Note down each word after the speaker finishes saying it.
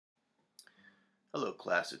Hello,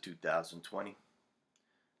 class of 2020.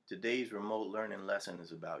 Today's remote learning lesson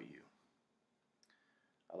is about you.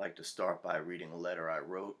 I'd like to start by reading a letter I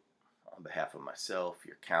wrote on behalf of myself,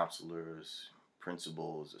 your counselors,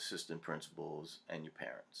 principals, assistant principals, and your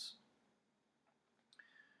parents.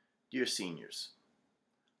 Dear seniors,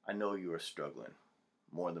 I know you are struggling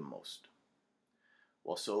more than most.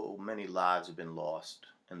 While so many lives have been lost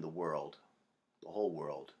and the whole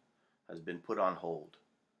world, has been put on hold,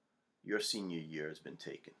 your senior year has been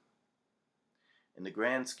taken. In the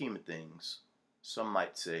grand scheme of things, some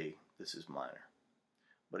might say this is minor,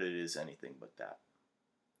 but it is anything but that.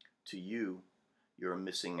 To you, you're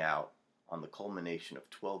missing out on the culmination of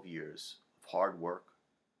 12 years of hard work,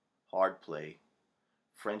 hard play,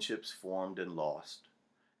 friendships formed and lost,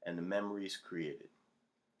 and the memories created.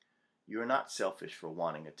 You are not selfish for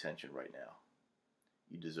wanting attention right now.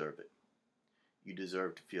 You deserve it. You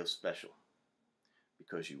deserve to feel special,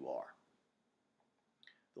 because you are.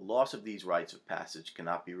 The loss of these rites of passage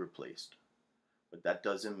cannot be replaced, but that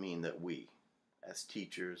doesn't mean that we, as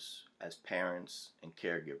teachers, as parents and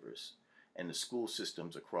caregivers, and the school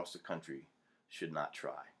systems across the country, should not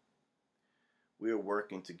try. We are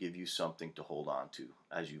working to give you something to hold on to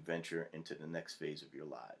as you venture into the next phase of your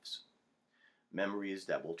lives. Memories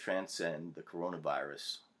that will transcend the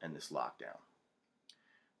coronavirus and this lockdown.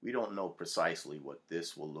 We don't know precisely what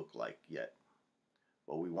this will look like yet,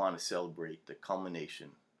 but we want to celebrate the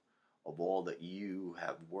culmination of all that you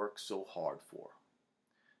have worked so hard for.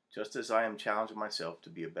 Just as I am challenging myself to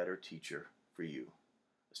be a better teacher for you,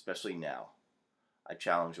 especially now, I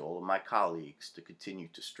challenge all of my colleagues to continue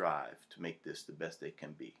to strive to make this the best they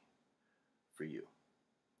can be for you.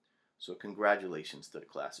 So congratulations to the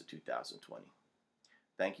class of 2020.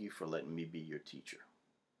 Thank you for letting me be your teacher.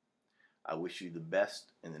 I wish you the best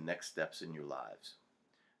in the next steps in your lives,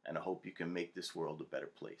 and I hope you can make this world a better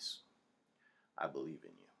place. I believe in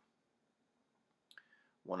you.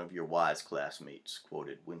 One of your wise classmates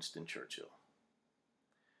quoted Winston Churchill.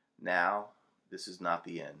 Now, this is not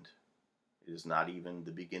the end. It is not even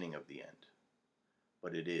the beginning of the end,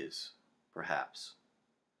 but it is, perhaps,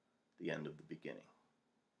 the end of the beginning.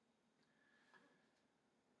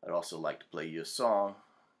 I'd also like to play you a song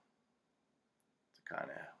to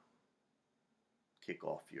kind of kick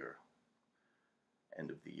off your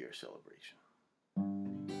end of the year celebration.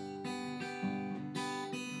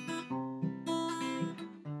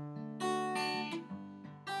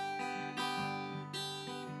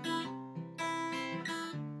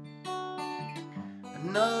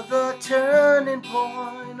 Another turning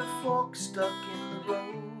point, a fork stuck in the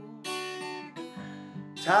road.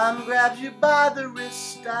 Time grabs you by the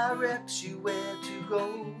wrist, directs you where to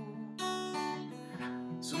go.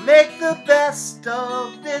 So make the best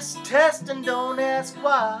of this test and don't ask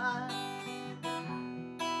why.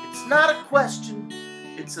 It's not a question,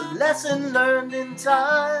 it's a lesson learned in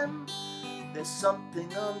time. There's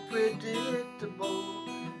something unpredictable,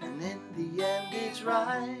 and in the end it's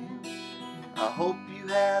right. I hope you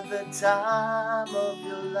had the time of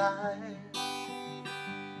your life.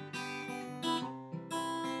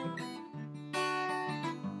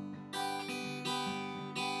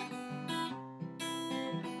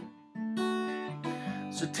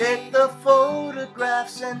 So take the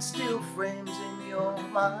photographs and still frames in your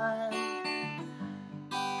mind.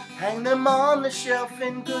 Hang them on the shelf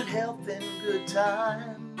in good health and good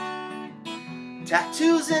time.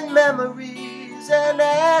 Tattoos and memories and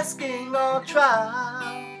asking on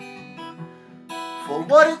trial. For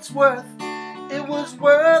what it's worth, it was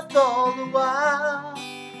worth all the while.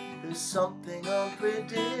 There's something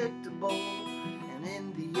unpredictable, and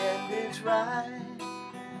in the end it's right.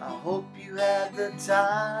 I hope you had the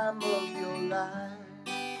time of your life.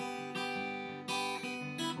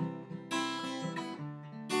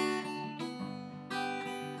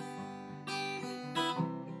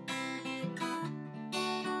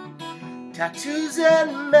 Tattoos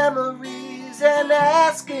and memories and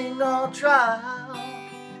asking on trial.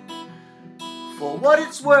 For what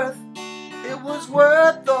it's worth, it was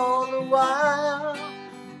worth all the while.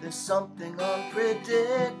 There's something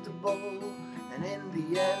unpredictable, and in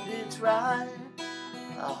the end it's right.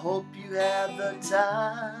 I hope you had the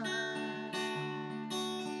time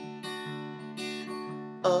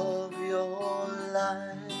of your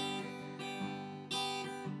life.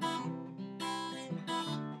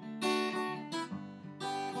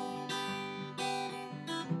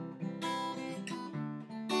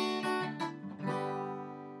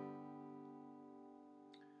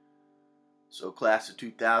 So class of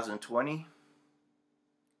 2020,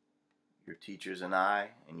 your teachers and I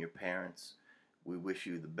and your parents, we wish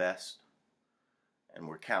you the best, and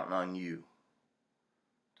we're counting on you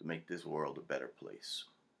to make this world a better place.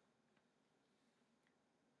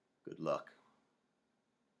 Good luck.